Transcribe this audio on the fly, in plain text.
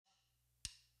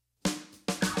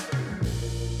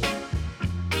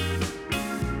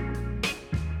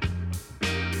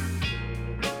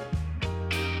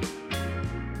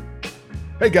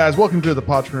Hey guys, welcome to the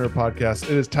Podpreneur Podcast.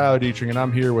 It is Tyler Dietrich, and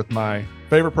I'm here with my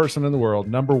favorite person in the world,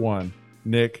 number one,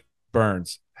 Nick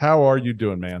Burns. How are you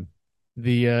doing, man?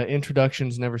 The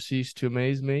introductions never cease to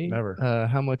amaze me. Never.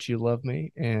 How much you love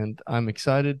me, and I'm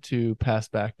excited to pass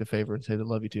back the favor and say that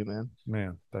love you too, man.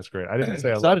 Man, that's great. I didn't say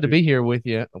I love Excited to you. be here with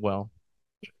you. Well,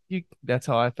 that's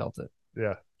how I felt it.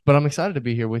 Yeah, But I'm excited to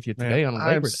be here with you man, today on I'm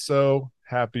Labor Day. so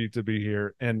happy to be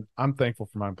here, and I'm thankful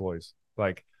for my employees.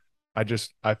 Like, I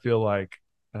feel like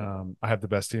I have the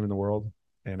best team in the world,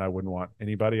 and I wouldn't want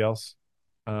anybody else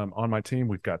on my team.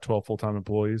 We've got 12 full-time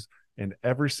employees, and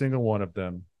every single one of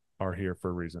them are here for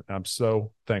a reason. I'm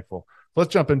so thankful.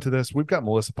 Let's jump into this. We've got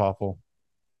Melissa Poffel,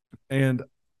 and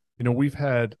we haven't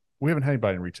had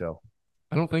anybody in retail,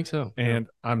 I don't think so. and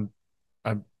I'm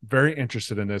very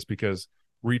interested in this because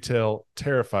retail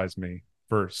terrifies me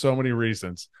for so many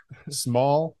reasons.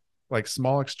 Small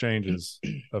exchanges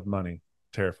of money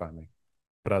terrify me,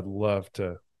 but I'd love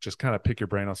to just kind of pick your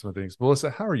brain on some of the things. Melissa,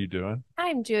 how are you doing?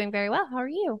 I'm doing very well. How are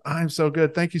you? I'm so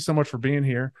good. Thank you so much for being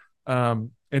here.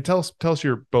 And tell us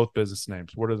your both business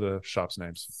names. What are the shop's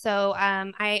names? So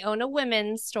I own a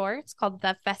women's store. It's called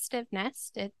The Festive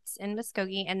Nest. It's in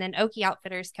Muskogee. And then Okie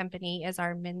Outfitters Company is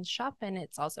our men's shop, and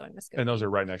it's also in Muskogee. And those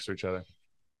are right next to each other.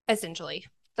 Essentially,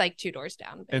 like 2 doors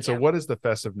down. And so what is The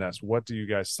Festive Nest? What do you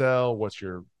guys sell? What's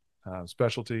your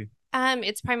specialty?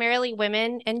 It's primarily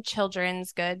women and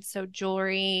children's goods. So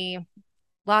jewelry,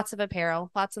 lots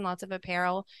and lots of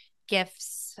apparel,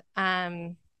 gifts.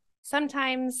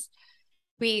 Sometimes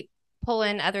we pull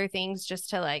in other things just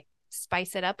to like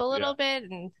spice it up a little bit,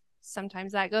 and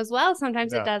sometimes that goes well,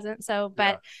 sometimes it doesn't. So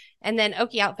and then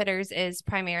Okie Outfitters is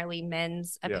primarily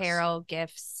men's apparel,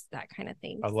 gifts, that kind of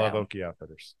thing. I love Okie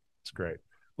Outfitters. It's great.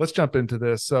 Let's jump into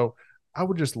this. So I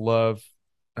would just love,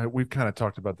 we've kind of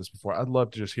talked about this before, I'd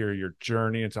love to just hear your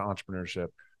journey into entrepreneurship.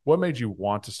 What made you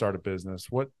want to start a business?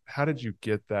 How did you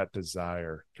get that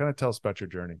desire? Kind of tell us about your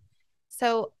journey.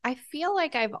 So I feel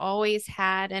like I've always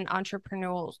had an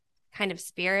entrepreneurial kind of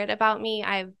spirit about me.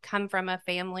 I've come from a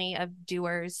family of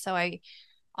doers, so I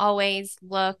always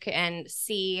look and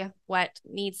see what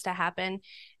needs to happen.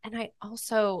 And I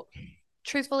also,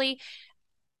 truthfully,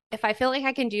 if I feel like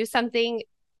I can do something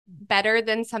better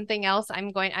than something else, I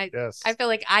feel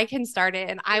like I can start it,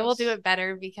 and I will do it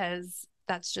better because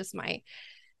that's just my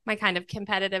kind of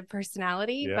competitive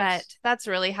personality. But that's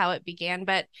really how it began.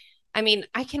 But I mean,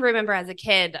 I can remember as a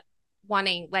kid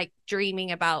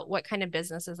dreaming about what kind of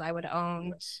businesses I would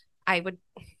own.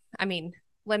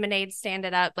 Lemonade, stand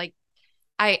it up. Like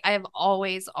I've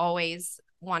always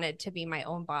wanted to be my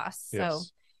own boss. So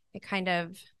it kind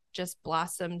of just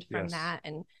blossomed from that.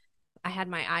 And I had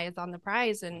my eyes on the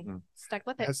prize and stuck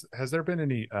with it. Has there been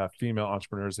any female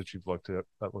entrepreneurs that you've looked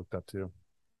up to?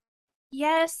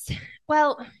 Yes.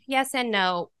 Well, yes and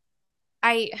no.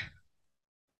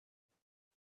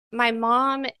 My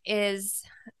mom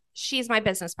she's my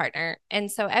business partner.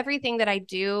 And so everything that I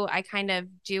do, I kind of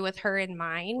do with her in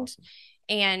mind. Awesome.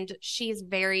 And she's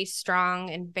very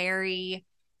strong and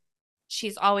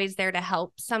she's always there to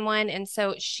help someone. And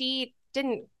so she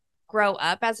didn't grow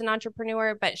up as an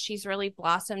entrepreneur, but she's really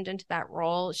blossomed into that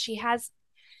role. She has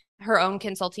her own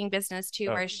consulting business too,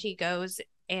 where she goes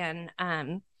and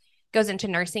goes into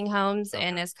nursing homes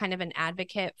and is kind of an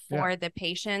advocate for the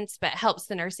patients, but helps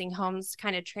the nursing homes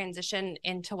kind of transition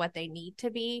into what they need to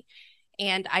be.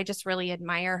 And I just really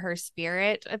admire her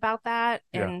spirit about that.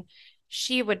 And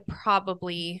she would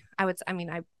probably, I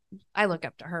look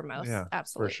up to her most. Yeah,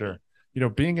 absolutely. For sure.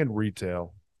 Being in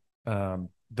retail,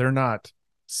 they're not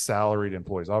salaried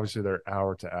employees. Obviously they're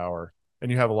hour to hour, and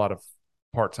you have a lot of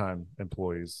part-time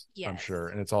employees, I'm sure.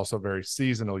 And it's also very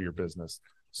seasonal, your business.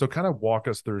 So kind of walk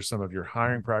us through some of your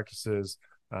hiring practices,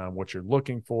 what you're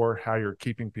looking for, how you're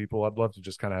keeping people. I'd love to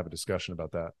just kind of have a discussion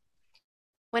about that.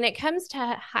 When it comes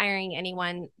to hiring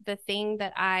anyone, the thing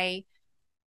that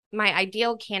my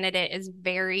ideal candidate is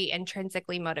very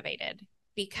intrinsically motivated,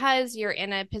 because you're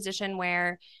in a position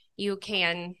where you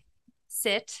can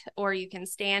sit or you can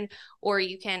stand or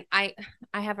you can, I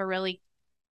have a really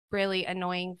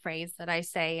annoying phrase that I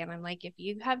say, and I'm like, if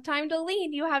you have time to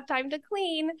lead, you have time to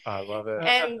clean. I love it.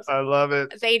 And I love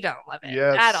it. They don't love it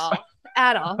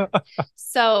at all.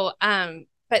 So,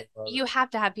 but you have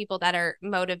to have people that are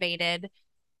motivated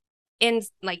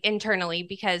internally,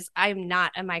 because I'm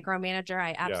not a micromanager.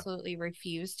 I absolutely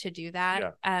refuse to do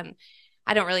that.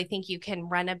 I don't really think you can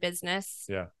run a business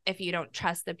if you don't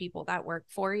trust the people that work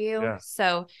for you.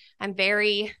 So I'm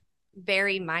very,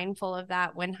 very mindful of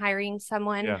that when hiring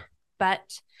someone.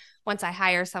 But once I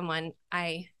hire someone,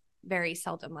 I very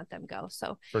seldom let them go.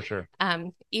 So for sure.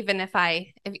 Even if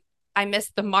I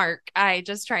missed the mark. I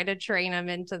just try to train them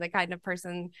into the kind of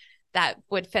person that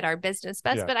would fit our business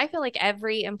best. Yeah. But I feel like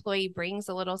every employee brings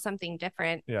a little something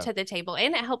different Yeah. to the table.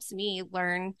 And it helps me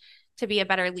learn to be a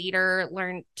better leader,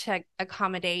 learn to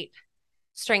accommodate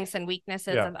strengths and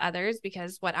weaknesses Yeah. of others,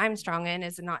 because what I'm strong in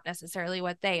is not necessarily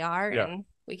what they are. Yeah. And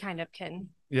we kind of can.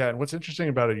 Yeah. And what's interesting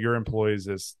about it, your employees,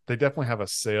 is they definitely have a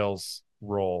sales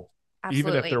role,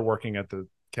 even if Absolutely. they're working at the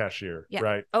cashier. Yeah.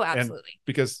 Right. Oh, And absolutely.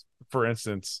 because, for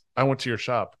instance, I went to your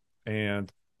shop and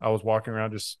I was walking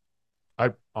around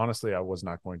I honestly, I was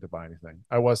not going to buy anything.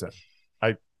 I wasn't.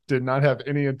 I did not have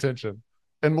any intention.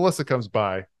 And Melissa comes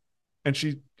by and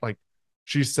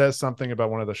she says something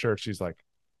about one of the shirts. She's like,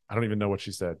 I don't even know what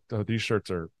she said. Oh, these shirts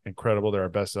are incredible. They're our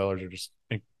best sellers. They're just,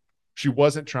 she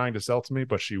wasn't trying to sell to me,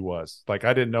 but she was. Like,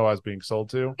 I didn't know I was being sold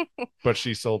to, but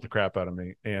she sold the crap out of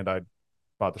me. And I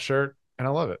bought the shirt and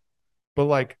I love it. But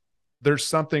like, there's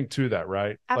something to that,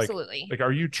 right? Absolutely. Like,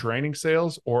 are you training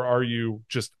sales, or are you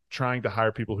just trying to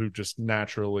hire people who just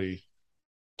naturally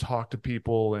talk to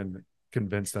people and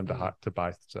convince them to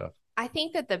buy stuff? I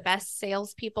think that the best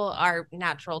salespeople are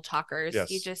natural talkers.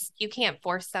 Yes. You can't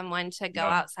force someone to go No.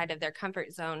 outside of their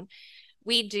comfort zone.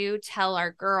 We do tell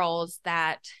our girls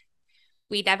that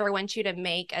we never want you to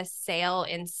make a sale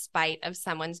in spite of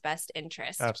someone's best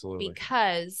interest. Absolutely.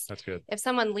 Because That's good. if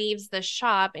someone leaves the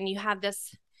shop and you have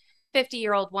this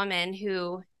 50-year-old woman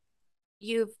who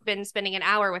you've been spending an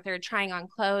hour with her trying on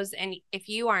clothes, and if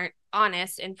you aren't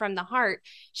honest and from the heart,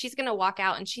 she's going to walk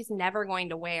out and she's never going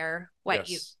to wear what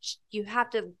Yes. you have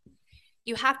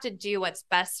to do what's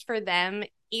best for them,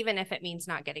 even if it means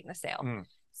not getting the sale.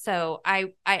 So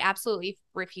I absolutely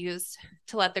refuse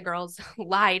to let the girls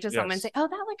lie to someone and say, oh,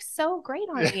 that looks so great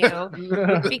on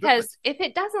you. Because if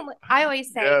it doesn't, I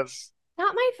always say,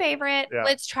 not my favorite. Yeah.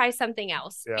 Let's try something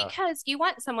else. Yeah. Because you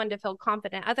want someone to feel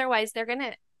confident. Otherwise,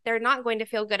 they're not going to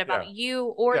feel good about you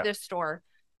or the store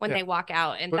when they walk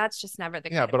out. And that's just never the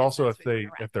case. Yeah, but also if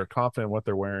they're confident in what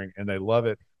they're wearing and they love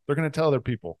it, they're going to tell other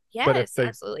people. Yes,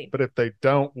 absolutely. But if they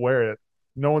don't wear it,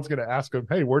 no one's going to ask them,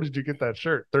 hey, where did you get that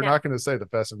shirt? They're not going to say the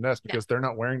Festive Nest because they're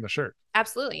not wearing the shirt.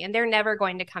 Absolutely. And they're never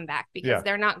going to come back because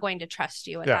they're not going to trust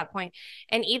you at that point.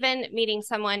 And even meeting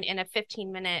someone in a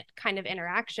 15-minute kind of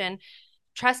interaction,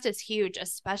 trust is huge,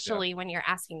 especially when you're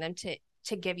asking them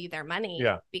to give you their money.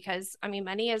 Yeah. Because I mean,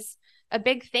 money is a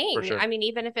big thing. For sure. I mean,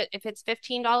 even if it's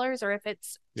 $15 or if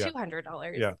it's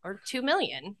 $200 or $2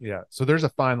 million. Yeah. So there's a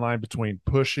fine line between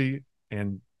pushy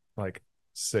and like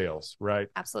sales, right?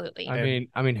 Absolutely. I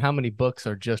mean, how many books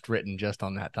are just written just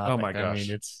on that topic? Oh my gosh. I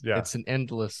mean, it's an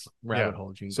endless rabbit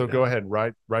hole. So go ahead,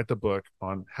 write the book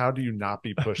on how do you not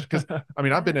be pushed? Because I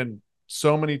mean, I've been in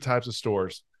so many types of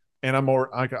stores, and I'm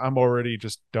already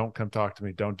just, don't come talk to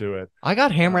me, don't do it. I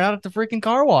got hammered out at the freaking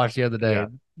car wash the other day. Yeah.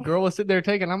 Girl was sitting there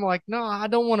taking. I'm like, no, I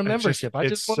don't want a membership. I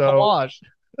just want to wash.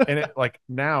 And it, like,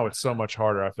 now it's so much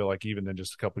harder, I feel like, even than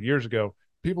just a couple of years ago.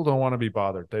 People don't want to be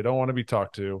bothered. They don't want to be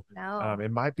talked to. No.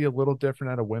 It might be a little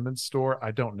different at a women's store. I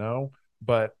don't know,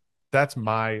 but that's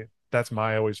my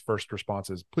always first response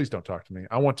is, please don't talk to me.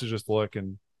 I want to just look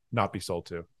and not be sold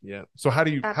to. Yeah. So how do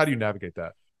you navigate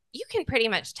that? You can pretty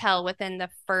much tell within the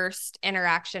first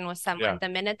interaction with someone. Yeah. The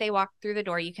minute they walk through the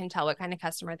door, you can tell what kind of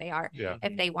customer they are. Yeah.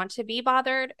 If they want to be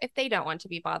bothered, if they don't want to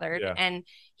be bothered. Yeah. And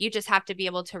you just have to be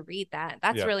able to read that.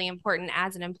 That's really important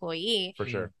as an employee. For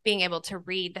sure. Being able to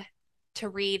read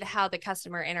how the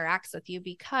customer interacts with you,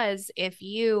 because if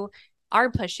you are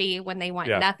pushy when they want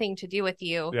nothing to do with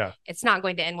you, it's not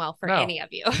going to end well for any of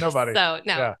you. Nobody. So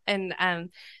no. Yeah. And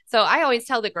so I always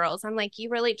tell the girls, I'm like, you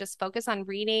really just focus on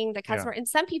reading the customer. And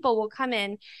some people will come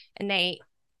in and they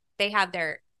have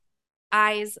their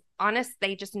eyes honest,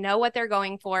 they just know what they're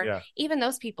going for. Even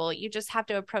those people, you just have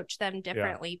to approach them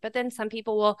differently. But then some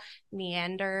people will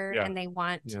meander and they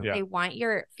want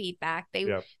your feedback.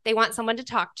 They want someone to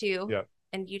talk to.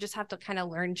 And you just have to kind of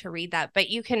learn to read that. But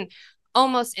you can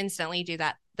almost instantly do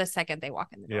that the second they walk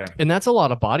in the door. And that's a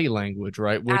lot of body language,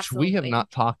 right? Which we have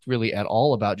not talked really at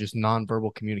all about, just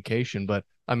nonverbal communication. But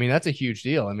I mean, that's a huge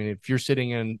deal. I mean, if you're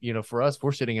sitting in, for us,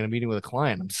 we're sitting in a meeting with a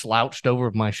client, I'm slouched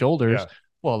over my shoulders.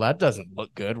 Well, that doesn't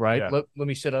look good, right? Let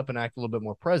me sit up and act a little bit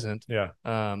more present.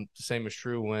 The same is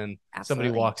true when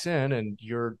somebody walks in and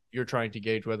you're trying to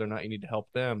gauge whether or not you need to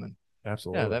help them. And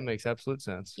absolutely, yeah, that makes absolute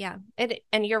sense. Yeah,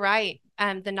 and you're right.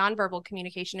 The nonverbal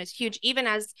communication is huge, even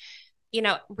as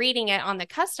reading it on the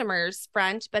customer's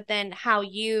front, but then how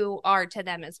you are to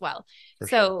them as well.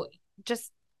 So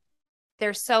just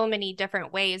there's so many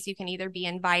different ways you can either be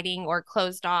inviting or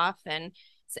closed off, and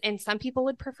some people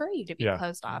would prefer you to be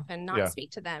closed off and not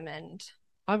speak to them. And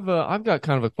I've got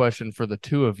kind of a question for the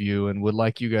two of you, and would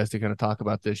like you guys to kind of talk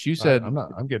about this. You said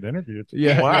I'm getting interviewed.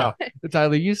 Yeah. Wow.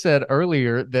 Tyler, you said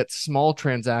earlier that small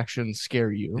transactions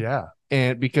scare you. Yeah.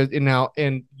 And because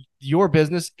and your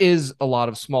business is a lot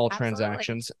of small Absolutely.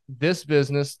 transactions. This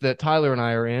business that Tyler and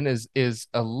I are in is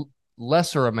a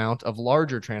lesser amount of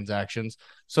larger transactions.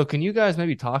 So can you guys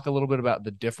maybe talk a little bit about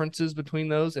the differences between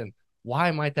those, and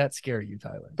why might that scare you,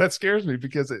 Tyler? That scares me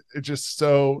because it's just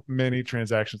so many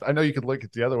transactions. I know you could look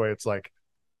at the other way. It's like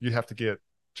you have to get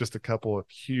just a couple of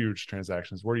huge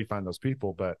transactions. Where do you find those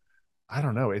people? But I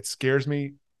don't know. It scares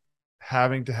me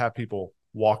having to have people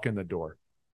walk in the door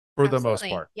for the most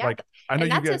part. Yeah. Like, I know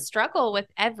and that's you a struggle with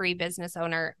every business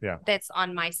owner that's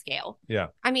on my scale. Yeah.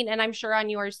 I mean, and I'm sure on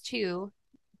yours too,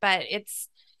 but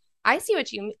I see what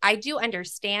I do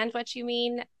understand what you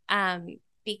mean.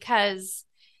 Because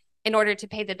in order to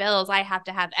pay the bills, I have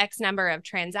to have X number of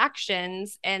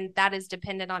transactions, and that is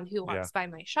dependent on who walks by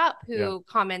my shop, who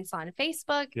comments on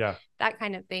Facebook, that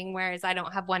kind of thing. Whereas I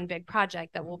don't have one big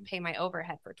project that will pay my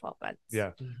overhead for 12 months.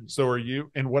 Yeah. So are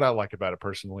you, and what I like about it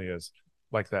personally is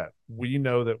like that. We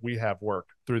know that we have work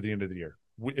through the end of the year.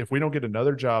 If we don't get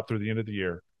another job through the end of the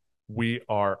year, we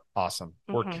are awesome.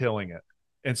 We're killing it.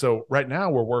 And so right now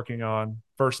we're working on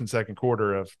first and second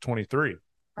quarter of 23,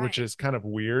 which is kind of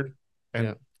weird.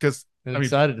 And because I'm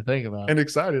excited to think about it. And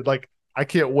excited. Like, I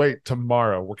can't wait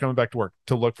tomorrow. We're coming back to work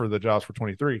to look for the jobs for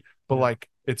 23. But like,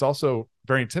 it's also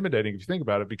very intimidating if you think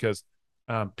about it, because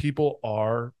people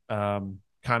are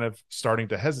kind of starting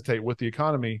to hesitate with the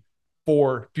economy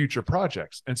for future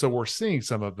projects. And so we're seeing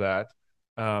some of that.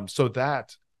 So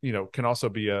that, can also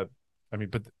be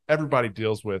but everybody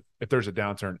deals with, if there's a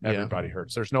downturn, everybody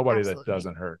hurts. There's nobody that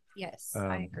doesn't hurt. Yes,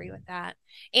 I agree with that.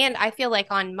 And I feel like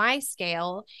on my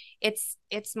scale, it's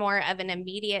more of an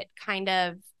immediate kind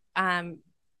of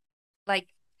like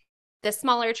the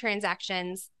smaller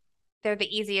transactions, they're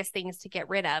the easiest things to get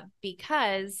rid of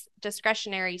because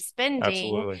discretionary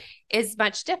spending is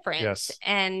much different. Yes.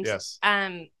 And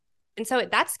and so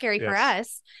that's scary for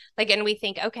us. Like, and we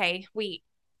think, okay,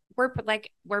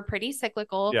 we're pretty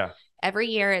cyclical. Yeah. Every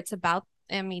year it's about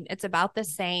the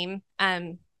same.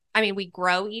 We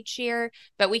grow each year,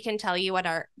 but we can tell you what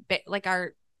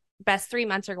our best 3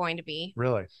 months are going to be.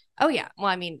 Really? Oh yeah.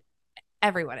 Well,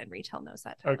 everyone in retail knows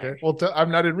that, Tyler. Okay. Well, I'm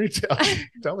not in retail.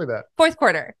 Tell me that. Fourth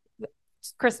quarter,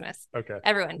 Christmas. Okay.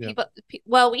 Everyone.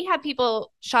 Yeah. We have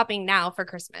people shopping now for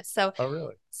Christmas. So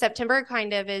really? September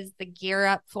kind of is the gear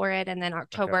up for it. And then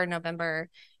October, November,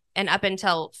 and up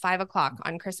until 5:00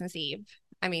 on Christmas Eve.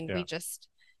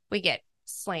 We get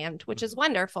slammed, which is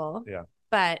wonderful. Yeah.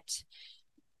 But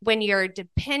when you're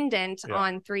dependent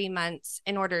on 3 months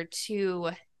in order to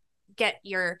get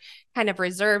your kind of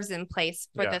reserves in place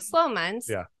for the slow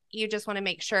months, you just want to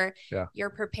make sure you're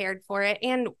prepared for it.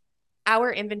 And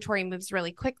our inventory moves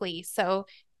really quickly. So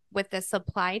with the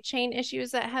supply chain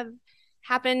issues that have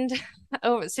happened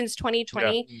since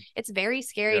 2020, it's very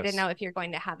scary to know if you're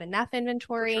going to have enough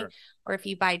inventory or if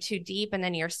you buy too deep and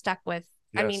then you're stuck with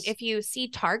if you see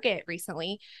Target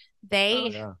recently,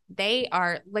 they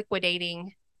are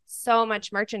liquidating so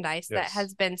much merchandise that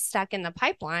has been stuck in the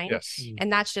pipeline. And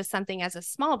that's just something, as a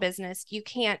small business, you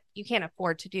can't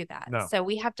afford to do that. So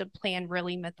we have to plan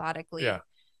really methodically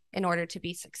in order to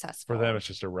be successful. For them, it's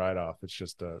just a write-off. It's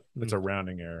just it's a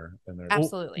rounding error. And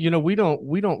absolutely. We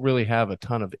don't really have a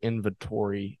ton of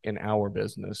inventory in our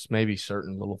business, maybe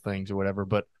certain little things or whatever,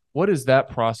 but what is that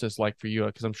process like for you?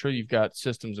 Because I'm sure you've got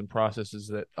systems and processes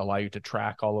that allow you to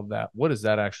track all of that. What does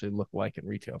that actually look like in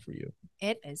retail for you?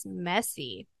 It is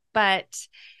messy, but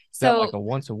is that like a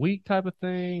once a week type of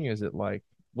thing? Is it like,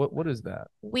 what is that?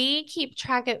 We keep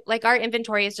track of, our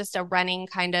inventory is just a running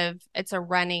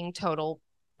total.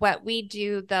 What we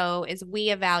do though is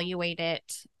we evaluate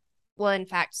it. Well, in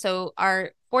fact, so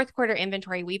our fourth quarter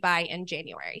inventory we buy in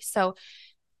January. So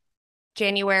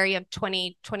January of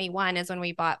 2021 is when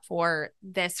we bought for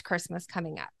this Christmas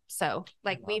coming up. So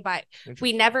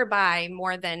we never buy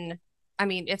more than,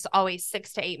 it's always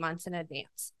 6 to 8 months in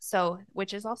advance. So,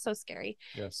 which is also scary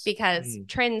because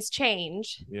trends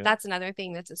change. Yeah. That's another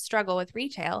thing that's a struggle with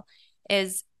retail,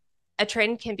 is a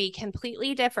trend can be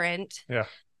completely different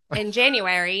in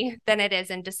January than it is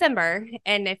in December.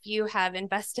 And if you have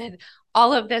invested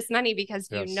all of this money because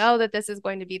you know that this is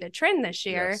going to be the trend this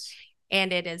year,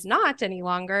 and it is not any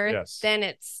longer, then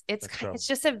it's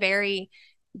just a very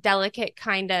delicate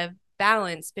kind of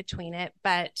balance between it.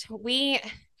 But we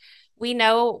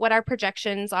know what our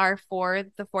projections are for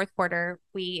the fourth quarter.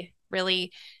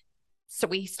 So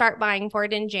we start buying for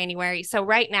it in January. So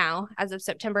right now, as of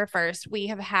September 1st, we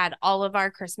have had all of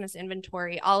our Christmas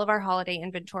inventory, all of our holiday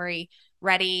inventory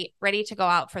ready to go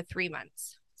out for 3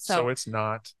 months. So it's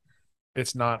not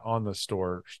on the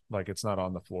store, like it's not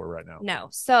on the floor right now. No.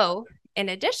 So in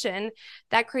addition,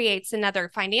 that creates another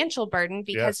financial burden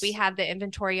because we have the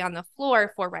inventory on the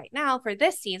floor for right now for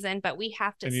this season, but we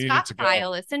have to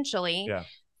stockpile essentially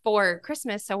for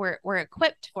Christmas. So we're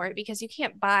equipped for it because you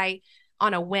can't buy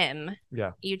on a whim.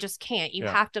 Yeah. You just can't. You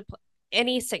have to,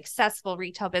 any successful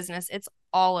retail business, it's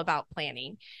all about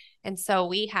planning. And so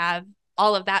we have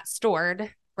all of that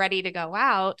stored, ready to go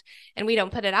out, and we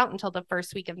don't put it out until the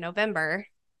first week of November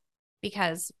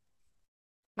because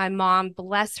my mom,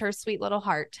 bless her sweet little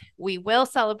heart, we will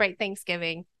celebrate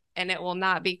Thanksgiving and it will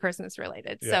not be Christmas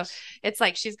related. Yes. So it's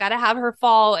like she's got to have her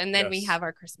fall and then we have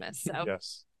our Christmas. So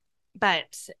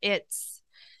but it's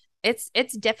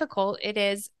difficult. It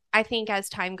is. I think as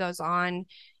time goes on,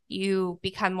 you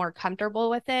become more comfortable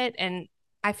with it, and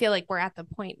I feel like we're at the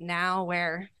point now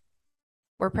where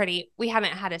we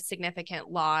haven't had a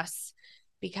significant loss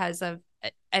because of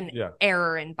an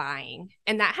error in buying.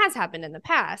 And that has happened in the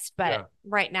past, but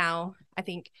right now, I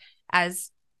think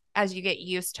as you get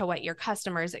used to what your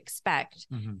customers expect,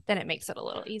 then it makes it a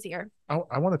little easier.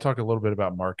 I want to talk a little bit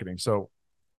about marketing. So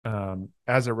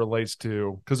as it relates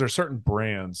to, because there's certain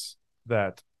brands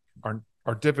that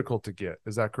are difficult to get.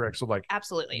 Is that correct? So like,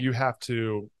 absolutely, you have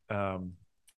to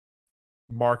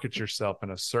market yourself in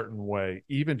a certain way,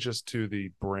 even just to the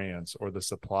brands or the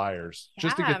suppliers,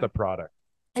 just to get the product.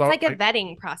 So it's like a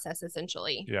vetting process,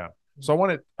 essentially. Yeah. So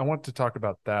I want to talk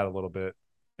about that a little bit,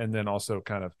 and then also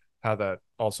kind of how that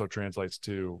also translates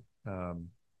to kind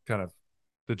of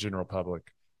the general public,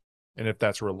 and if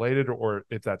that's related or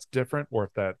if that's different or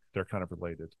if that they're kind of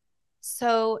related.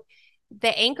 So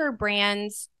the anchor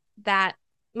brands, that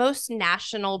most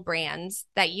national brands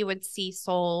that you would see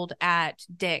sold at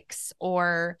Dick's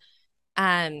or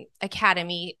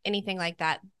Academy, anything like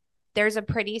that, there's a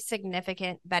pretty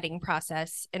significant vetting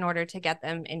process in order to get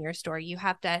them in your store. You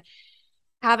have to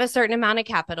have a certain amount of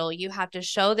capital. You have to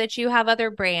show that you have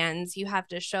other brands. You have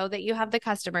to show that you have the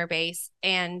customer base.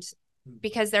 And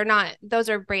because those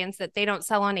are brands that they don't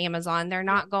sell on Amazon. They're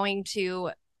not going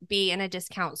to be in a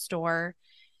discount store.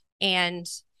 And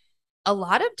a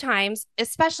lot of times,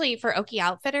 especially for Okie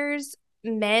Outfitters,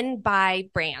 men buy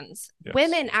brands. Yes.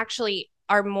 Women actually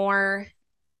are more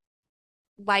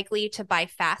likely to buy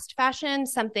fast fashion,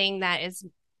 something that is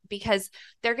because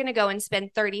they're going to go and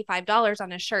spend $35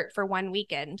 on a shirt for one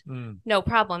weekend. No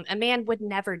problem. A man would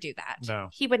never do that. No.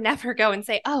 He would never go and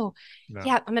say, yeah,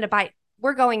 I'm going to buy,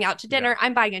 we're going out to dinner. Yeah.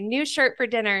 I'm buying a new shirt for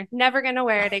dinner. Never going to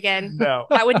wear it again. No.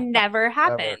 That would never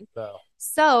happen. Never. No.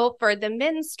 So for the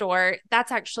men's store,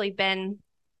 that's actually been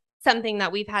something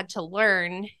that we've had to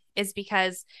learn, is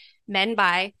because men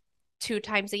buy 2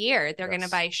 times a year. They're going to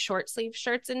buy short sleeve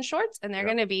shirts and shorts, and they're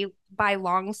going to buy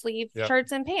long sleeve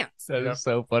shirts and pants. That is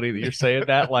so funny that you're saying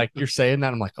that. Like you're saying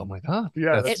that. I'm like, oh my God.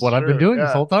 Yeah, that's what I've been doing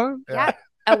this whole time. Yeah.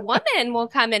 A woman will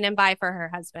come in and buy for her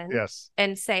husband. Yes.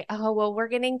 And say, oh, well, we're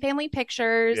getting family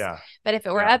pictures. Yeah. But if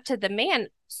it were up to the man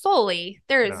solely,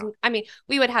 there is, I mean,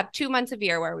 we would have 2 months of the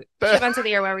year where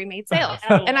we made sales.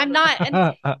 And I'm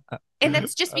not, and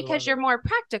that's just because you're more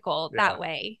practical that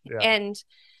way. Yeah.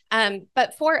 And,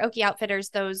 but for Okie Outfitters,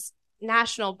 those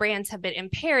national brands have been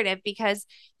imperative because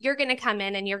you're going to come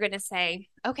in and you're going to say,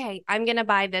 okay, I'm going to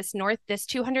buy this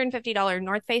 $250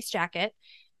 North Face jacket.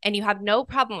 And you have no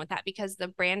problem with that because the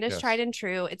brand is tried and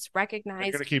true. It's recognized.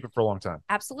 You're going to keep it for a long time.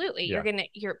 Absolutely. Yeah.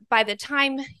 You're by the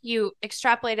time you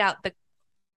extrapolate out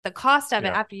the cost of it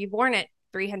after you've worn it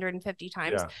 350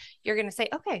 times, you're going to say,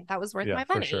 okay, that was worth my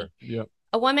money. For sure. Yep.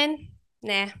 A woman,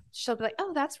 nah, she'll be like,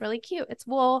 oh, that's really cute. It's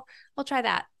wool. We'll try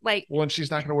that. Like, well, and she's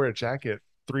not going to wear a jacket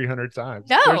 300 times.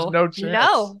 No, there's no chance.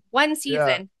 No, one season.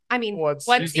 Yeah. I mean,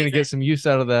 she's going to get some use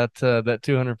out of that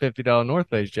 $250 North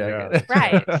Face jacket. Yeah.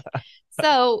 Right.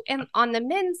 So, and on the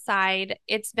men's side,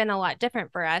 it's been a lot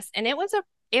different for us. And it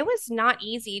was not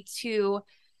easy to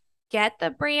get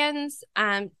the brands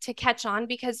to catch on,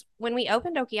 because when we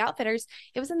opened Okie Outfitters,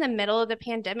 it was in the middle of the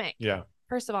pandemic. Yeah.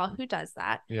 First of all, who does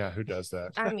that? Yeah, who does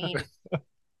that? I mean,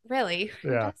 really,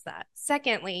 who does that?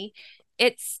 Secondly,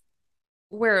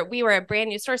 we were a brand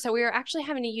new store, so we were actually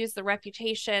having to use the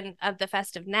reputation of the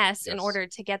Festive Nest in order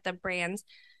to get the brands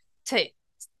to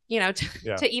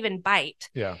even bite.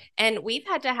 Yeah. And we've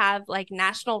had to have like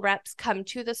national reps come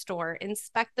to the store,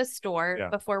 inspect the store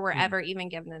before we're ever even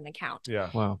given an account. Yeah.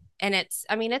 Wow. And it's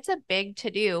a big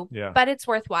to do, yeah, but it's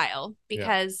worthwhile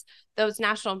because those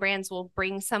national brands will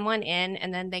bring someone in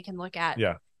and then they can look at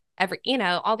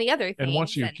all the other things. And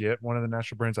once you get one of the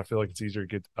national brands, I feel like it's easier to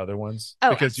get other ones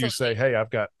because absolutely. You say, hey,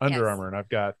 I've got Under Armour and I've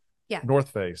got North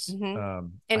Face.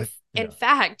 Mm-hmm. In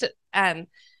fact, I'm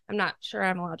not sure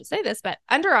I'm allowed to say this, but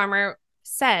Under Armour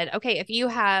said, okay, if you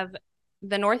have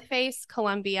the North Face,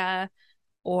 Columbia,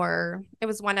 or it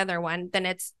was one other one, then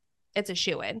it's a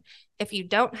shoe-in. If you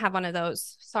don't have one of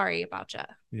those, sorry about you.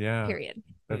 Yeah. Period.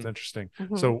 That's interesting.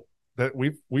 So that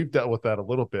we've dealt with that a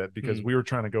little bit because we were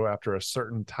trying to go after a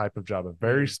certain type of job, a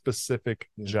very specific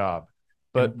job.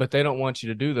 But they don't want you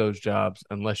to do those jobs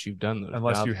unless you've done those.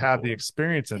 Unless you have the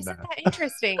experience in Isn't that. that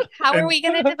interesting? How are we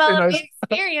going to develop the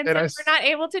experience if we're not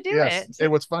able to do it? And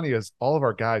what's funny is all of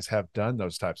our guys have done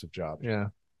those types of jobs. Yeah.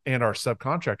 And our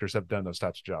subcontractors have done those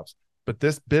types of jobs. But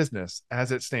this business,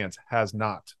 as it stands, has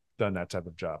not done that type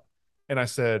of job. And I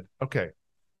said, okay,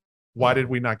 why did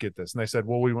we not get this? And they said,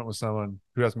 well, we went with someone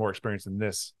who has more experience in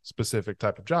this specific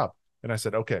type of job. And I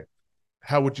said, okay,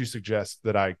 how would you suggest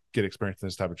that I get experience in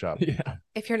this type of job? Yeah.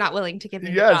 If you're not willing to give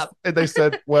me a job. And they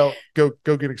said, well, go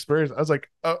get experience. I was like,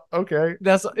 oh, okay.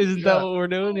 Isn't that what we're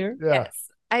doing here? Yeah.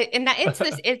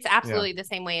 Yes. It's absolutely the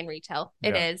same way in retail.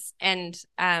 It is. And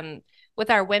with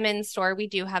our women's store, we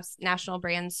do have national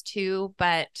brands too,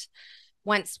 but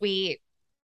once the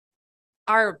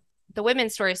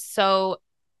women's store is so,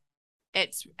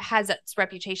 it has its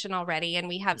reputation already, and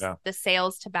we have the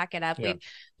sales to back it up.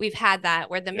 We've had that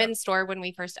where the men's store, when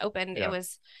we first opened, it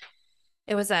was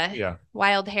a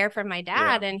wild hair from my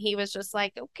dad, and he was just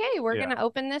like, okay, we're going to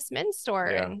open this men's store.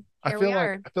 And here we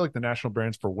are. I feel like the national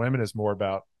brands for women is more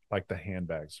about like the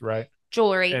handbags, right?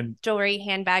 Jewelry,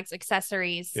 handbags,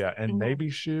 accessories. Yeah. And maybe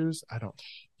shoes.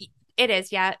 It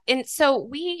is. Yeah. And so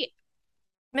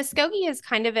Muskogee is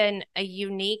kind of in a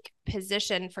unique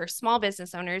position for small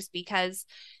business owners because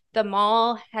the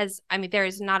mall there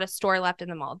is not a store left in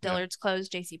the mall. Dillard's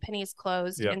closed, JCPenney's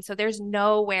closed. And so there's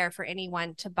nowhere for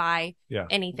anyone to buy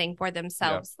anything for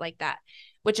themselves like that,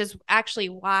 which is actually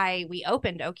why we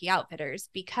opened Okie Outfitters,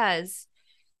 because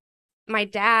my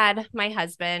dad, my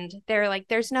husband, they're like,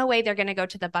 there's no way they're going to go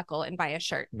to the Buckle and buy a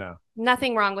shirt. No.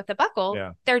 Nothing wrong with the Buckle.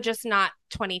 Yeah. They're just not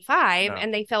 25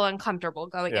 and they feel uncomfortable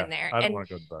going in there. I don't want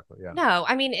to go to the Buckle. Yeah. No,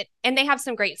 I mean, and they have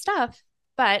some great stuff,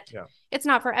 but it's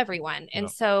not for everyone.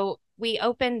 And so we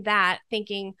opened that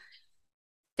thinking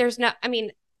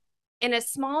in a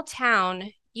small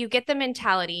town, you get the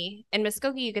mentality, in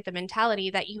Muskogee, you get the mentality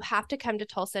that you have to come to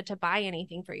Tulsa to buy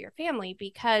anything for your family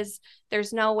because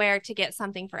there's nowhere to get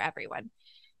something for everyone.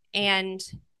 And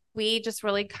we just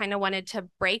really kind of wanted to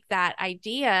break that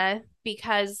idea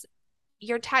because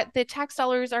the tax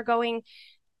dollars are going,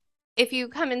 if you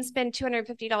come and spend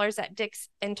 $250 at Dick's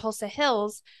in Tulsa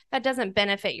Hills, that doesn't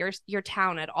benefit your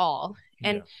town at all.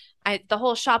 And the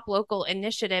whole shop local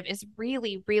initiative is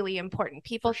really, really important.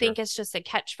 People think it's just a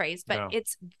catchphrase, but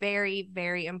it's very,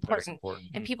 very important.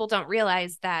 And people don't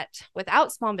realize that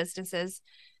without small businesses,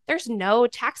 there's no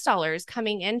tax dollars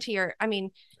coming into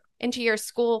your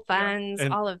school funds,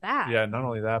 all of that. Yeah. Not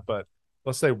only that, but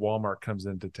let's say Walmart comes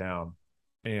into town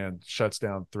and shuts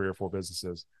down 3 or 4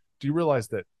 businesses. Do you realize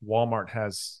that Walmart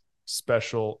has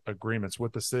special agreements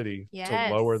with the city to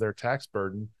lower their tax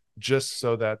burden just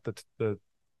so that the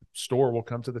store will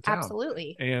come to the town?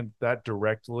 Absolutely. And that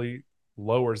directly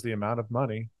lowers the amount of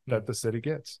money that the city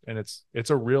gets. And it's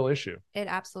a real issue. It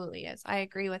absolutely is. I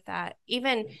agree with that.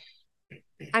 Even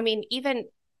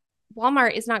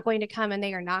Walmart is not going to come and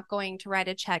they are not going to write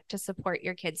a check to support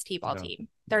your kids' T-ball team.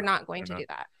 They're not going to do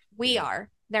that. We are.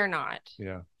 They're not.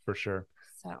 Yeah, for sure.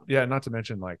 So not to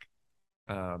mention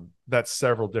that's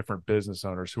several different business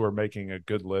owners who are making a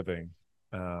good living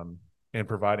and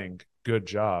providing good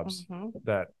jobs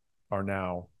that are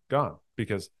now gone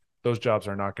because those jobs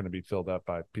are not going to be filled up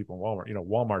by people in Walmart.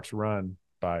 Walmart's run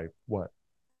by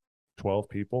 12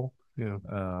 people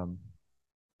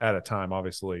at a time.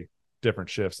 Obviously different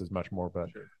shifts is much more, but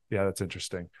that's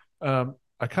interesting.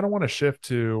 I kind of want to shift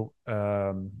to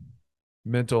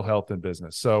mental health in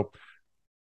business. So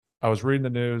I was reading the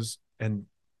news and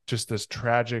just this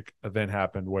tragic event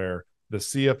happened where the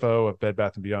CFO of Bed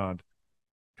Bath & Beyond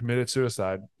committed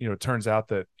suicide. It turns out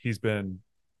that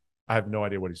I have no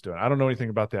idea what he's doing. I don't know anything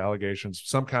about the allegations,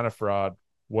 some kind of fraud,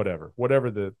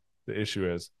 whatever the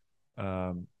issue is.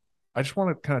 I just want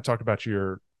to kind of talk about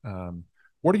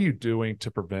what are you doing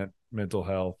to prevent mental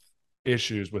health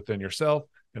issues within yourself,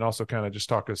 and also kind of just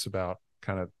talk to us about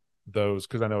kind of those,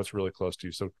 because I know it's really close to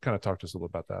you. So kind of talk to us a little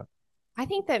about that. I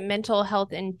think that mental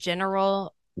health in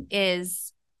general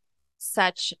is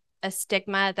such a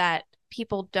stigma that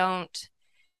people don't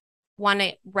want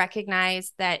to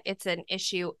recognize that it's an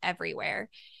issue everywhere.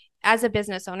 As a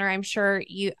business owner, I'm sure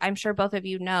both of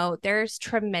you know there's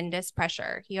tremendous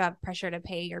pressure. You have pressure to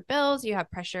pay your bills, you have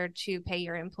pressure to pay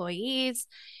your employees.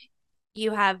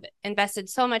 You have invested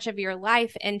so much of your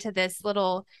life into this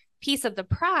little piece of the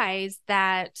prize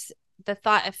that the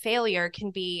thought of failure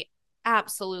can be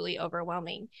absolutely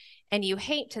overwhelming. And you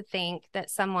hate to think that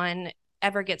someone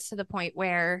ever gets to the point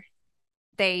where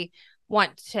they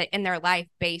want to end their life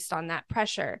based on that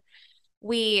pressure.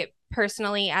 We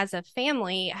personally, as a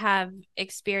family, have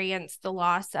experienced the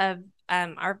loss of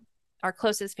our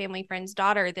closest family friend's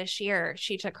daughter this year.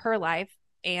 She took her life,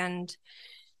 and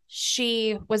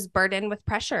she was burdened with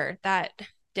pressure, that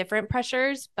different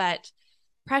pressures, but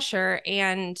pressure.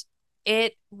 And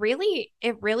it really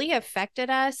affected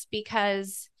us,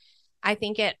 because I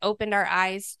think it opened our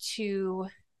eyes to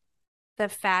the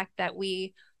fact that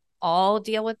we all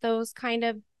deal with those kind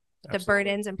of the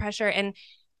burdens and pressure. And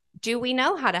do we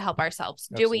know how to help ourselves?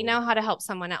 Do we know how to help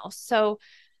someone else? So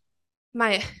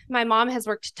my mom has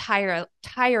worked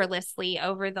tirelessly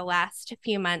over the last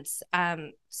few months,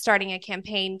 starting a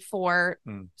campaign for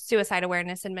suicide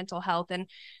awareness and mental health. And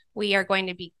we are going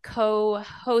to be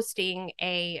co-hosting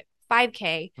a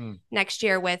 5K next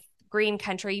year with Green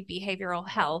Country Behavioral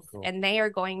Health. Cool. And they are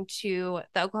going to,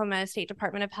 the Oklahoma State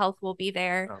Department of Health will be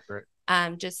there,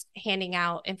 just handing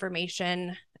out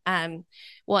information.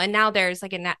 Well, and now there's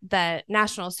like the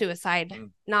National Suicide,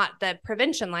 not the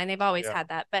prevention line. They've always had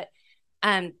that, but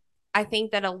I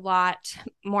think that a lot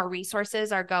more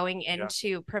resources are going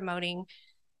into promoting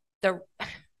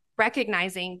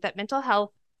recognizing that mental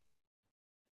health,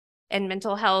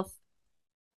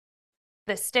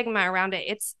 the stigma around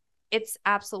it, it's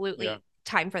absolutely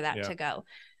time for that to go.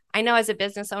 I know as a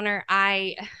business owner,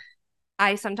 I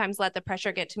sometimes let the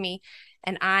pressure get to me,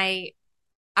 and I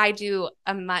do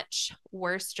a much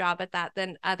worse job at that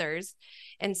than others.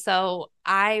 And so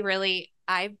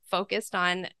I focused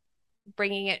on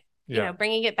bringing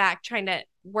it back, trying to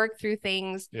work through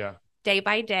things day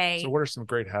by day. So what are some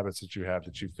great habits that you have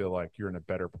that you feel like you're in a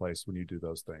better place when you do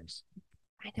those things?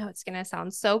 I know it's going to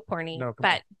sound so corny,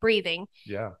 but breathing.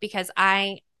 Yeah. Because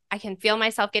I can feel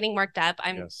myself getting worked up.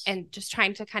 And just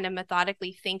trying to kind of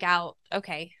methodically think out,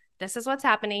 okay, this is what's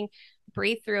happening,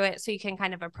 breathe through it, so you can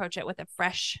kind of approach it with a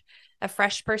fresh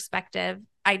perspective.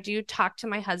 I do talk to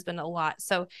my husband a lot.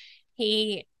 So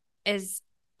he is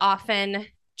often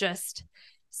just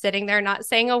sitting there not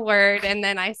saying a word, and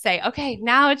then I say, okay,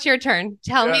 now it's your turn,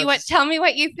 tell me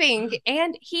what you think.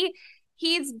 And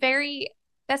he's very,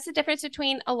 that's the difference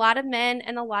between a lot of men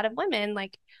and a lot of women.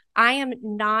 Like, I am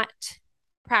not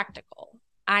practical,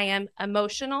 I am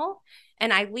emotional,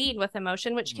 and I lead with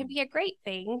emotion, which can be a great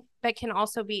thing, but can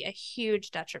also be a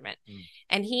huge detriment.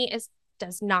 And he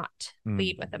does not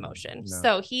lead with emotion. No.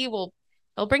 So he'll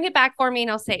bring it back for me, and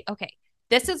he'll say, okay,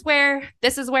 this is where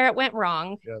it went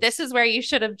wrong. Yes. This is where you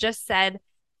should have just said,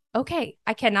 okay,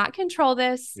 I cannot control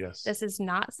this. Yes. This is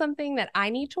not something that I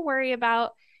need to worry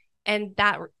about. And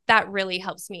that really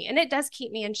helps me. And it does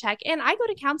keep me in check. And I go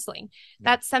to counseling.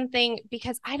 That's something,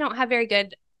 because I don't have very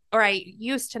good, or I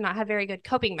used to not have very good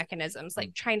coping mechanisms,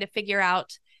 like trying to figure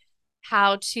out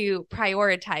how to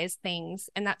prioritize things.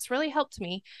 And that's really helped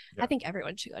me. I think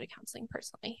everyone should go to counseling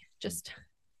personally. Just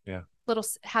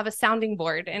have a sounding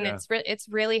board, and it's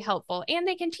really helpful, and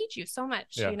they can teach you so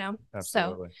much,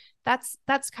 absolutely. So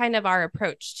that's kind of our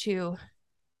approach to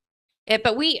it.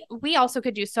 But we also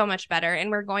could do so much better,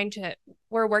 and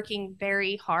we're working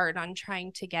very hard on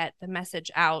trying to get the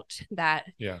message out that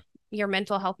your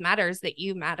mental health matters, that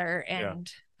you matter.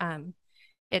 And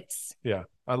it's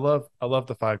I love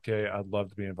the 5K. I'd love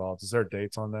to be involved. Is there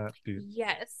dates on that?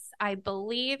 Yes, I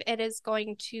believe it is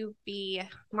going to be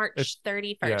March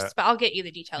 31st, but I'll get you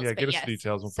the details. Yeah, get us the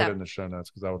details. We'll put it in the show notes,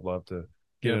 because I would love to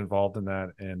get involved in that,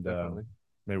 and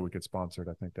maybe we could sponsor it.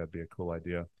 I think that'd be a cool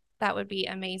idea. That would be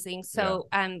amazing. So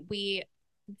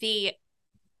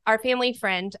our family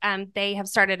friend, they have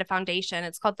started a foundation.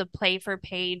 It's called the Play for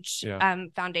Paige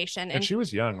Foundation. And she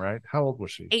was young, right? How old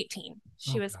was she? 18.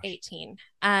 She was 18.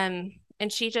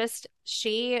 And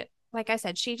she, like I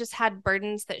said, she just had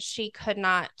burdens that she could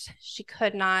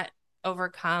not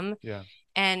overcome. Yeah.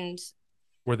 And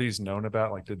were these known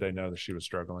about? Like, did they know that she was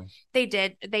struggling? They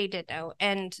did know.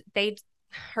 And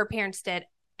her parents did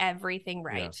everything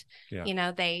right.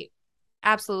 Yeah. They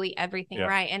absolutely everything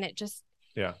right. And it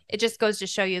just goes to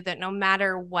show you that no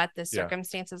matter what the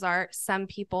circumstances are, some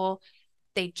people,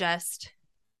 they just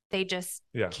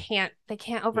can't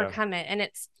overcome it. And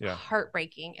it's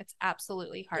heartbreaking. It's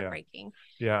absolutely heartbreaking.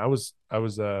 I was I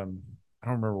don't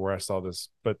remember where I saw this,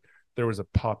 but there was a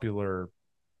popular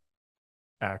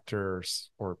actor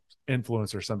or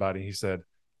influencer, somebody, he said,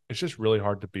 it's just really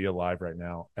hard to be alive right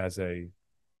now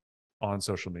on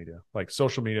social media. Like,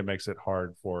 social media makes it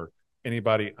hard for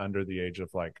anybody under the age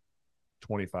of like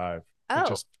 25.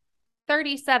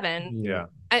 37. Yeah.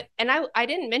 I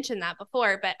didn't mention that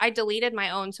before, but I deleted my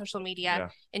own social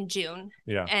media in June.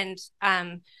 Yeah. And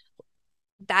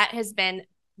that has been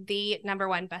the number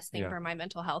one best thing for my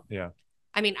mental health. Yeah.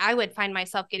 I mean, I would find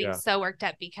myself getting so worked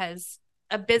up because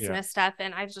of business stuff,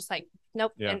 and I was just like,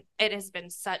 nope. Yeah. And it has been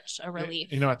such a relief.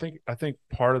 I think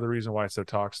part of the reason why it's so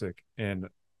toxic, and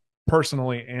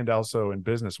personally and also in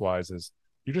business wise, is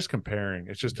you're just comparing.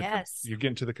 It's just you get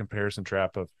into the comparison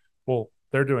trap of, well,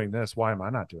 they're doing this, why am I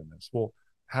not doing this? Well,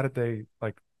 how did they,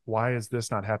 like, why is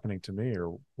this not happening to me?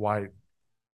 Or why,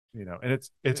 and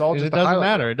it's all just, it doesn't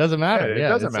matter. It doesn't matter. Yeah, it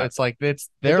doesn't matter. It's like, it's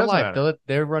their life.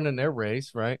 They're running their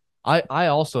race, right? I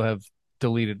also have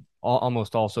deleted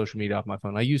almost all social media off my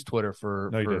phone. I use Twitter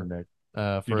No, you didn't, Nick.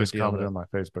 You just commented on my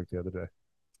Facebook the other day.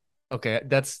 Okay,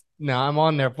 now I'm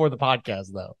on there for the podcast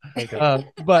though. Okay.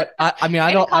 But I mean,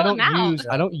 I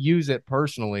don't use it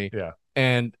personally. Yeah.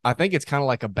 And I think it's kind of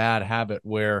like a bad habit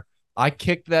where I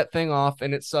kicked that thing off,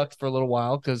 and it sucked for a little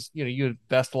while because you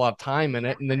invest a lot of time in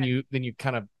it, and then you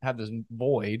kind of have this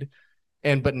void.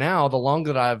 But now the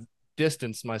longer that I've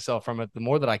distanced myself from it, the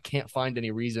more that I can't find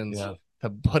any reasons to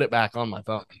put it back on my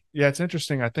phone. Yeah, it's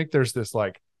interesting. I think there's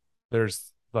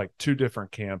two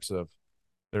different camps of,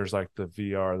 there's like the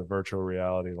VR, the virtual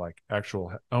reality, like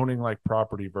actual owning like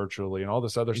property virtually and all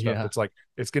this other stuff. It's like,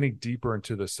 it's getting deeper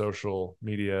into the social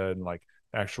media and like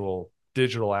actual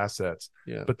digital assets.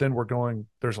 Yeah. But then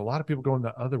there's a lot of people going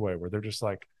the other way where they're just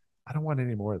like, I don't want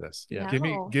any more of this. Yeah.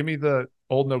 Give me the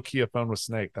old Nokia phone with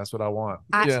Snake. That's what I want.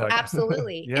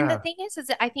 Absolutely. And the thing is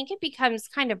I think it becomes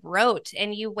kind of rote,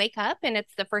 and you wake up and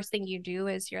it's the first thing you do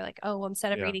is you're like, oh, well,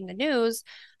 instead of reading the news,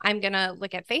 I'm going to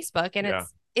look at Facebook. And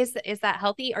is that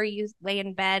healthy? Or you lay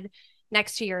in bed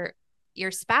next to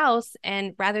your spouse,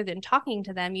 and rather than talking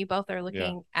to them, you both are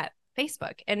looking at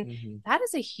Facebook. And that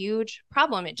is a huge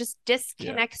problem. It just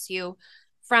disconnects you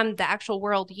from the actual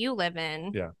world you live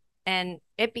in. Yeah. And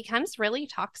it becomes really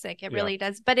toxic. It really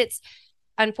does. But it's,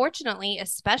 unfortunately,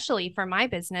 especially for my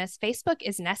business, Facebook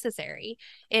is necessary.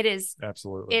 It is.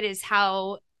 Absolutely. It is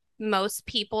how most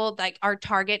people, like our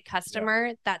target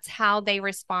customer, that's how they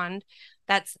respond.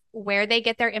 That's where they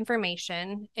get their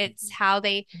information. It's how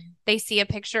they see a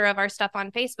picture of our stuff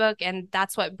on Facebook, and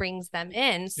that's what brings them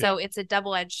in. So it's a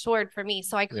double-edged sword for me.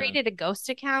 So I created a ghost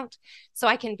account so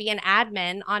I can be an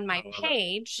admin on my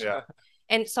page. Yeah.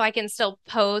 And so I can still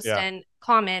post and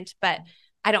comment, but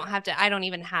I don't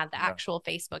even have the actual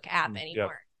Facebook app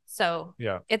anymore. So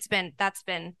that's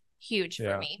been huge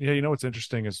for me. Yeah. What's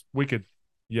interesting is we could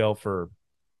yell for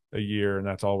a year and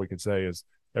that's all we could say is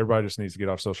everybody just needs to get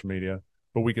off social media,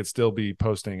 but we could still be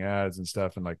posting ads and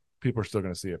stuff, and like people are still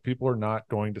going to see it. People are not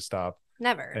going to stop.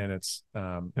 Never. And it's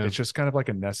just kind of like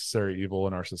a necessary evil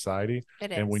in our society.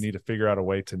 It is. And we need to figure out a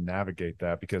way to navigate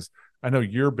that, because I know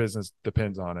your business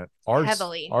depends on it.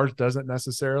 Heavily. Ours doesn't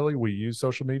necessarily. We use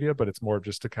social media, but it's more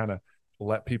just to kind of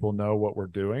let people know what we're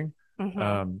doing.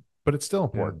 But it's still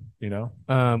important,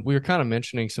 We were kind of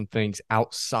mentioning some things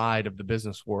outside of the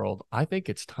business world. I think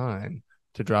it's time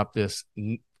to drop this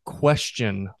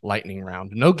question lightning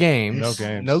round. No games,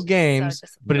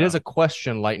 but it is a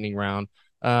question lightning round.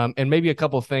 And maybe a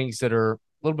couple of things that are a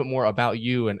little bit more about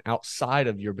you and outside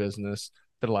of your business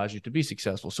that allows you to be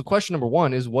successful. So question number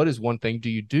one is, what is one thing do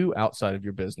you do outside of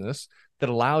your business that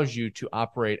allows you to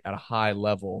operate at a high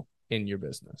level in your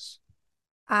business?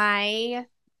 I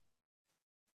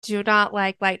do not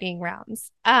like lightning rounds.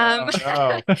 And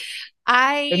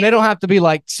they don't have to be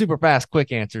like super fast,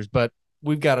 quick answers, but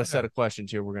we've got a set of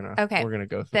questions here. We're gonna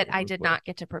go through that I did not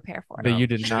get to prepare for. That you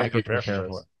did not get to prepare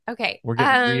for. Okay. We're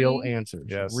getting real answers.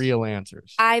 Yes. Real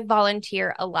answers. I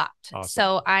volunteer a lot. Awesome.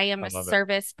 So I am a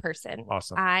service person.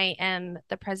 Awesome. I am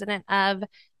the president of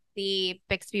the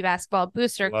Bixby Basketball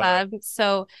Booster Club.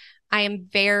 So I am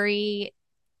very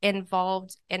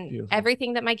involved in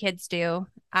everything that my kids do.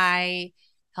 I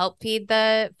help feed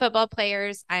the football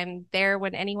players. I'm there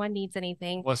when anyone needs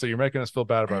anything. Well, so you're making us feel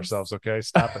bad about ourselves. Okay.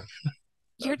 Stop it.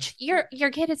 Your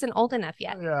kid isn't old enough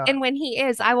yet. And when he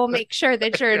is, I will make sure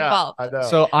that you're involved. I know.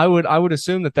 So I would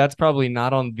assume that that's probably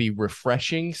not on the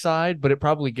refreshing side, but it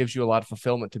probably gives you a lot of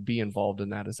fulfillment to be involved in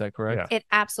that. Is that correct? Yeah. It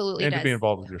absolutely does. To be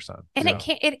involved with your son. And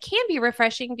it can be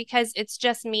refreshing because it's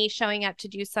just me showing up to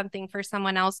do something for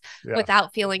someone else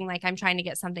without feeling like I'm trying to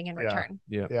get something in return.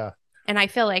 Yeah. And I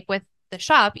feel like with the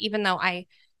shop, even though I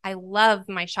love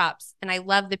my shops and I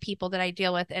love the people that I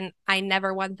deal with, and I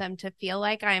never want them to feel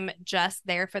like I'm just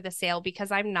there for the sale,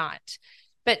 because I'm not.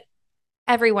 But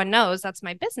everyone knows that's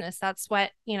my business. That's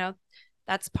what,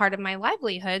 that's part of my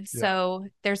livelihood. Yeah. So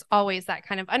there's always that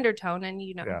kind of undertone, and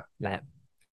But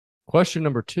question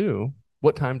number 2,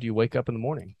 what time do you wake up in the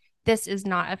morning? This is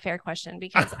not a fair question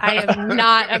because I am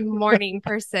not a morning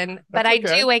person, but I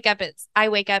do wake up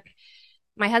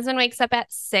my husband wakes up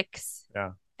at 6.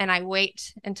 Yeah. And I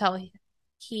wait until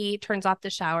he turns off the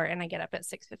shower and I get up at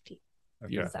 6:15.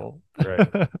 Beautiful. So.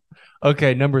 Great.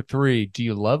 Okay, number 3. Do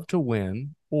you love to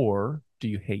win or do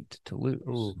you hate to lose?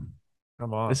 Ooh,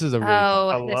 come on. This is a really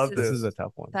tough. I love this is a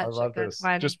tough one. I love this.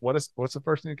 One. Just what's the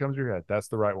first thing that comes to your head? That's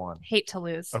the right one. Hate to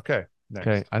lose. Okay. Next.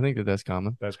 Okay, I think that's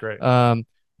common. That's great.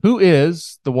 Who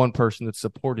is the one person that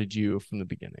supported you from the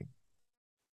beginning?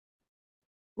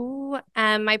 Ooh,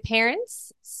 my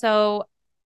parents. So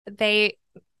the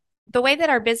way that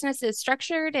our business is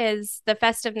structured is the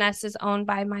Festive Nest is owned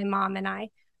by my mom and I.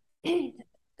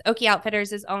 Oki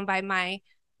Outfitters is owned by my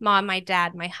mom, my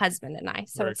dad, my husband, and I.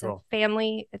 So it's cool. A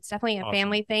family. It's definitely a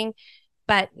family thing.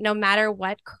 But no matter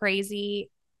what crazy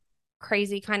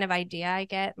kind of idea I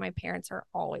get, my parents are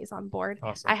always on board.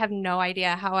 Awesome. I have no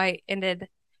idea how I ended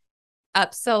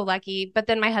up so lucky. But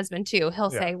then my husband too, he'll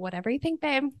say, whatever you think,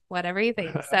 babe, whatever you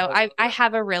think. So I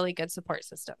have a really good support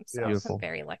system. So I'm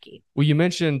very lucky. Well, you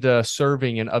mentioned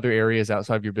serving in other areas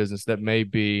outside of your business that may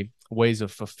be ways of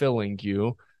fulfilling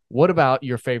you. What about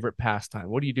your favorite pastime?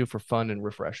 What do you do for fun and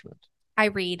refreshment? I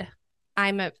read.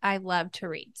 I love to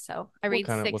read. So I read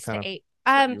 6 to 8.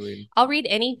 I'll read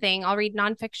anything. I'll read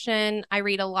nonfiction. I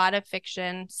read a lot of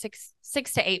fiction, 6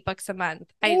 to 8 books a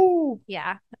month.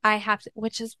 I have to,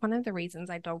 which is one of the reasons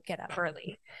I don't get up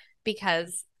early,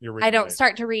 because I don't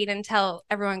start to read until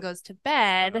everyone goes to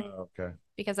bed. Okay.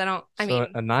 Because I mean,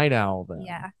 a night owl then.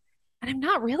 Yeah. And I'm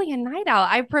not really a night owl.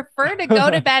 I prefer to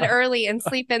go to bed early and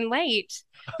sleep in late,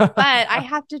 but I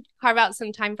have to carve out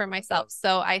some time for myself.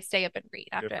 So I stay up and read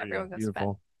after everyone goes to bed.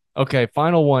 Okay,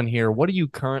 final one here. What are you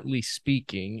currently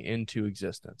speaking into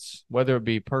existence, whether it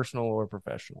be personal or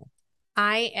professional?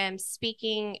 I am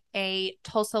speaking a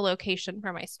Tulsa location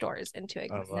for my stores into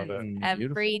existence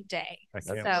every day.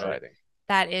 So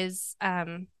that is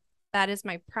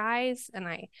my prize, and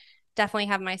I definitely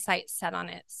have my sights set on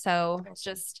it. So it's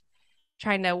just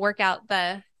trying to work out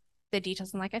the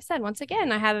details. And like I said, once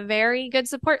again, I have a very good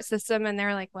support system, and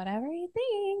they're like, whatever you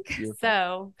think. Beautiful.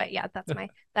 So, but yeah,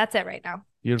 that's it right now.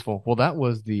 Beautiful. Well, that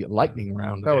was the lightning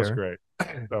round. That was great.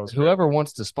 That was Whoever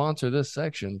wants to sponsor this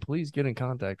section, please get in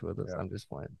contact with us. Yeah. I'm just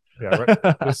playing. Yeah.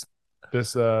 Right.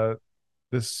 This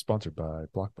is sponsored by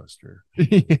Blockbuster.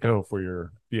 Go for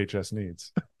your VHS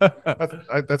needs.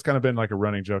 That's kind of been like a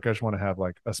running joke. I just want to have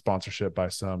like a sponsorship by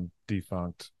some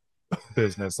defunct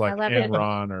business like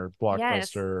Enron or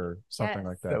Blockbuster or something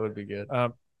like that. That would be good.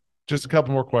 Just a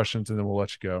couple more questions and then we'll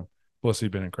let you go. Melissa,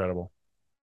 you've been incredible.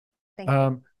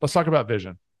 Let's talk about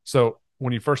vision. So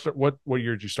when you first what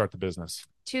year did you start the business?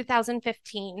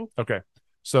 2015. Okay.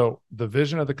 So the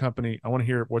vision of the company, I want to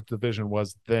hear what the vision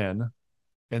was then,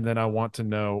 and then I want to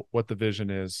know what the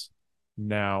vision is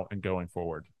now and going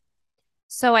forward.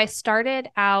 So I started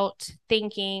out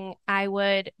thinking I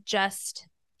would just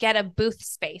get a booth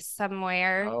space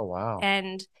somewhere. Oh, wow.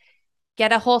 And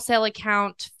get a wholesale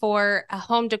account for a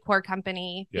home decor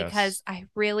company because I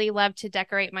really love to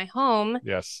decorate my home.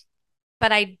 Yes.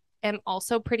 But I am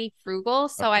also pretty frugal.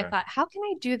 So I thought, how can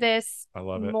I do this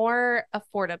more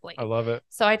affordably? I love it.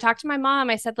 So I talked to my mom.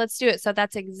 I said, let's do it. So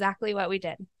that's exactly what we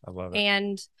did. I love it.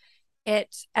 And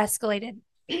it escalated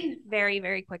very,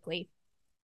 very quickly.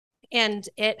 And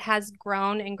it has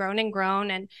grown and grown and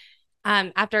grown. And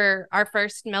after our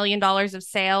first $1 million of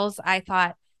sales, I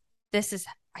thought,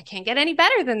 I can't get any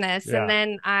better than this. Yeah. And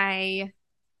then I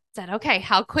said, okay,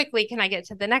 how quickly can I get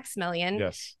to the next million?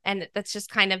 Yes. And that's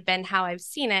just kind of been how I've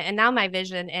seen it. And now my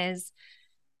vision is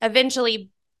eventually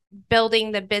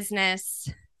building the business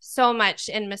so much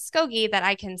in Muskogee that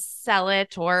I can sell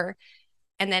it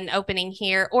and then opening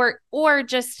here or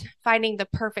just finding the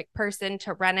perfect person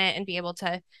to run it and be able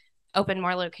to open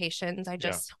more locations. I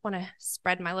just want to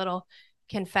spread my little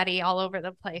confetti all over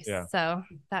the place. Yeah. So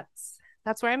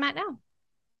that's where I'm at now.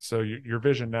 So your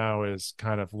vision now is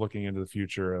kind of looking into the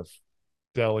future of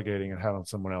delegating and having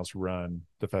someone else run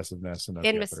the Festive Nest and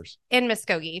in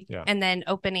Muskogee, and then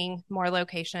opening more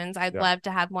locations. I'd love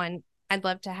to have one. I'd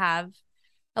love to have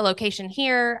a location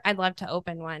here. I'd love to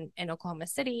open one in Oklahoma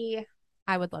City.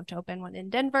 I would love to open one in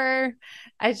Denver.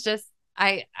 It's just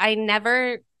I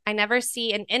never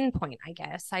see an end point, I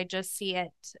guess. I just see it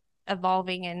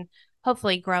evolving and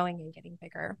hopefully growing and getting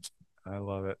bigger. I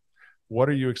love it. What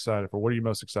are you excited for? What are you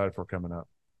most excited for coming up?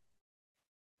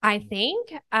 I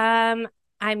think I'm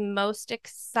most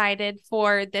excited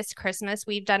for this Christmas.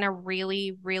 We've done a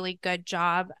really, really good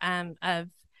job of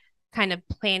kind of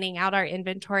planning out our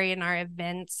inventory and our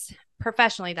events.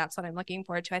 Professionally, that's what I'm looking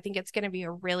forward to. I think it's going to be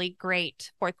a really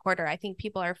great fourth quarter. I think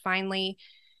people are finally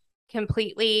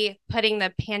completely putting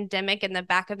the pandemic in the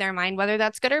back of their mind, whether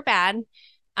that's good or bad.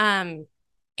 And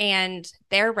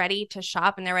they're ready to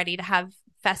shop and they're ready to have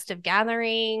festive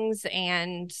gatherings,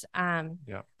 and I'm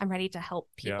ready to help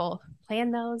people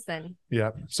plan those. And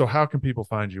so how can people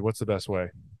find you? What's the best way?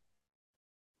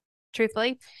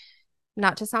 Truthfully,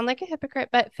 not to sound like a hypocrite,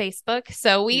 but Facebook.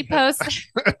 So we post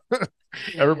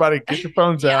everybody get your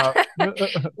phones out.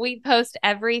 We post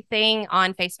everything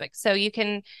on Facebook. So you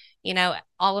can,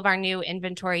 all of our new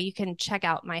inventory, you can check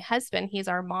out my husband. He's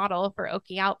our model for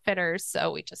Okie Outfitters.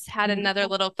 So we just had another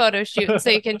little photo shoot. So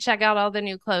you can check out all the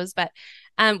new clothes. But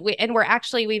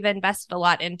we've invested a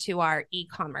lot into our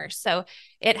e-commerce. So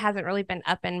it hasn't really been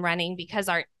up and running because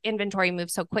our inventory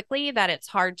moves so quickly that it's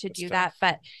hard to do that.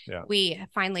 But we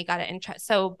finally got it in.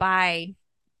 So by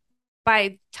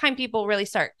time people really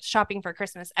start shopping for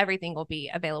Christmas, everything will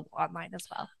be available online as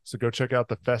well. So go check out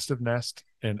the Festive Nest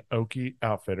and Okie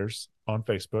Outfitters on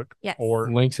Facebook. Yes.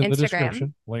 Or links in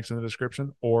Instagram. the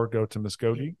description. Or go to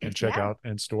Muskogee and check out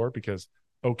in store, because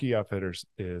Okie Outfitters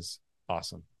is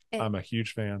awesome. I'm a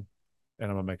huge fan,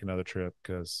 and I'm gonna make another trip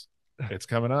because it's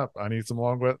coming up. I need some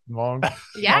long it's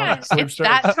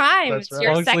that time. It's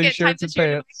your second time to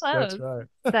share my clothes. That's right.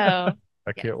 So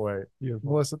I can't wait.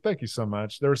 Melissa, thank you so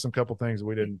much. There were some couple things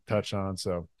we didn't touch on,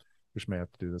 so we just may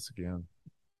have to do this again.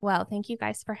 Well, thank you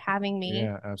guys for having me.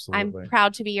 Yeah, absolutely. I'm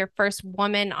proud to be your first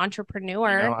woman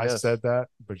entrepreneur. I said that,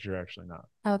 but you're actually not.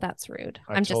 Oh, that's rude.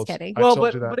 I'm just kidding. Well,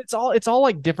 but it's all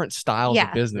like different styles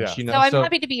of business, So I'm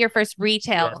happy to be your first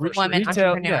retail woman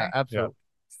entrepreneur. Yeah, absolutely.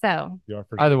 So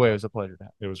either way, it was a pleasure to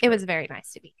have. It was very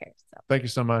nice to be here. So thank you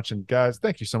so much. And guys,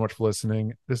 thank you so much for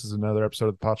listening. This is another episode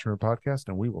of the Potter's Podcast,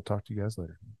 and we will talk to you guys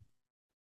later.